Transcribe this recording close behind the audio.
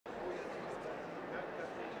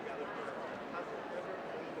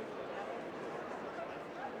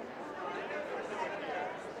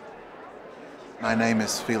My name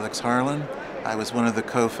is Felix Harlan. I was one of the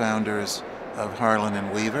co-founders of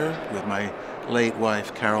Harlan Weaver with my late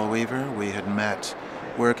wife, Carol Weaver. We had met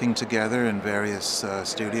working together in various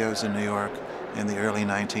studios in New York in the early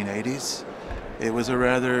 1980s. It was a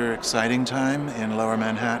rather exciting time in Lower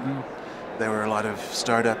Manhattan. There were a lot of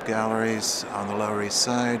startup galleries on the Lower East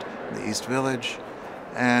Side, the East Village,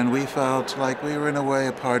 and we felt like we were in a way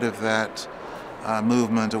a part of that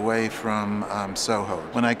movement away from Soho.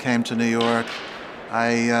 When I came to New York,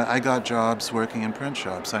 I got jobs working in print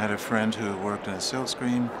shops. I had a friend who worked in a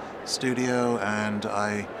silkscreen studio, and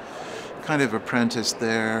I kind of apprenticed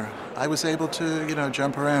there. I was able to,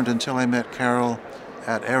 jump around until I met Carol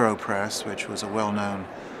at AeroPress, which was a well-known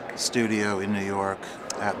studio in New York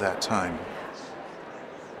at that time.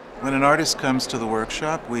 When an artist comes to the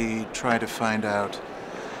workshop, we try to find out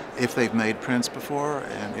if they've made prints before,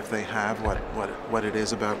 and if they have, what it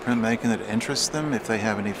is about printmaking that interests them, if they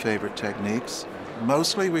have any favorite techniques.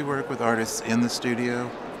 Mostly we work with artists in the studio.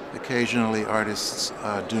 Occasionally artists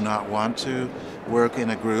do not want to work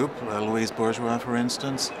in a group. Louise Bourgeois, for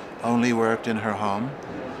instance, only worked in her home.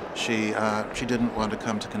 She didn't want to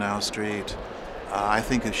come to Canal Street. I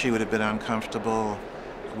think that she would have been uncomfortable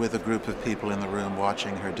with a group of people in the room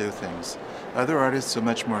watching her do things. Other artists are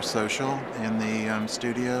much more social in the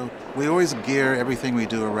studio. We always gear everything we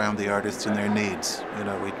do around the artists and their needs.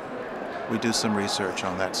 We do some research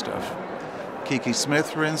on that stuff. Kiki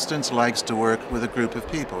Smith, for instance, likes to work with a group of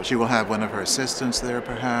people. She will have one of her assistants there,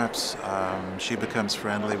 perhaps. She becomes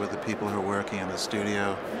friendly with the people who are working in the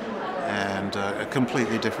studio, and a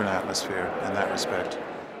completely different atmosphere in that respect.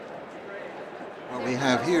 What we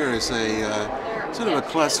have here is a sort of a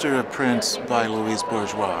cluster of prints by Louise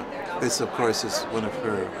Bourgeois. This, of course, is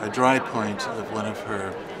a dry point of one of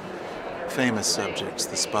her famous subjects,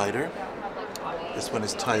 the spider. This one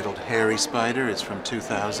is titled Hairy Spider. It's from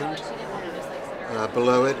 2000.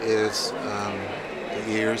 Below it is the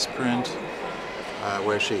ears print,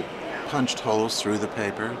 where she punched holes through the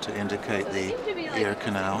paper to indicate the ear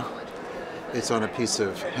canal. It's on a piece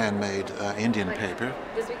of handmade Indian paper.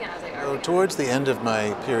 Towards the end of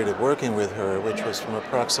my period of working with her, which was from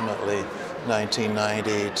approximately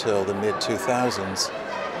 1990 till the mid-2000s,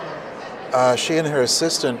 she and her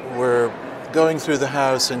assistant were going through the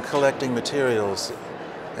house and collecting materials,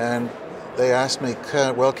 and they asked me,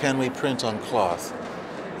 can we print on cloth?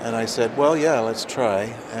 And I said, well, yeah, let's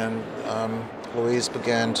try. And Louise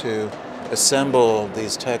began to assemble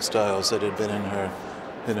these textiles that had been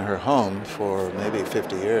in her home for maybe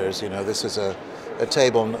 50 years. This is a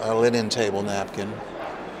linen table napkin.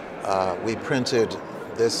 We printed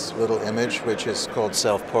this little image, which is called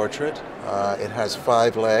Self-Portrait. It has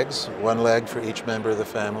 5 legs, 1 leg for each member of the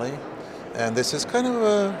family. And this is kind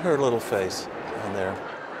of her little face on there.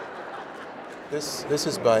 This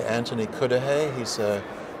is by Anthony Cudahy. He's a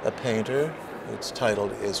painter. It's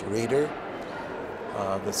titled Is Reader.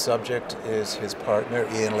 The subject is his partner,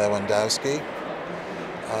 Ian Lewandowski.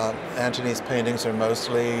 Anthony's paintings are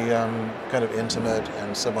mostly kind of intimate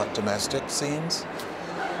and somewhat domestic scenes.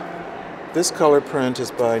 This color print is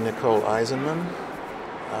by Nicole Eisenman.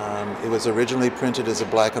 It was originally printed as a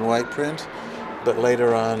black and white print, but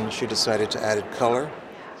later on she decided to add color.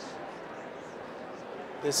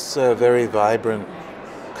 This very vibrant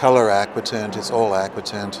color aquatint is all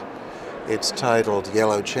aquatint. It's titled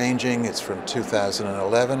Yellow Changing. It's from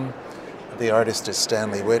 2011. The artist is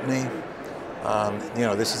Stanley Whitney.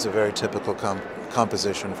 This is a very typical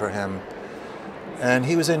composition for him. And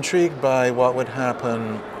he was intrigued by what would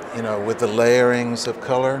happen, with the layerings of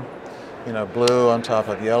color, blue on top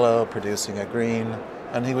of yellow, producing a green.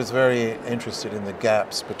 And he was very interested in the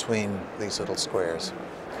gaps between these little squares.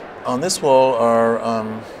 On this wall are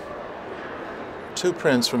 2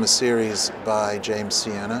 prints from a series by James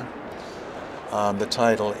Sienna. The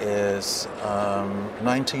title is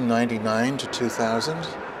 1999 to 2000.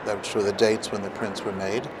 Those were the dates when the prints were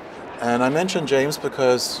made. And I mentioned James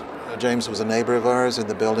because James was a neighbor of ours in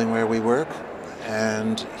the building where we work.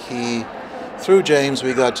 And through James,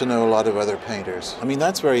 we got to know a lot of other painters. I mean,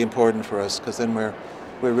 that's very important for us, because then we're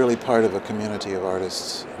really part of a community of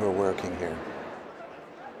artists who are working here.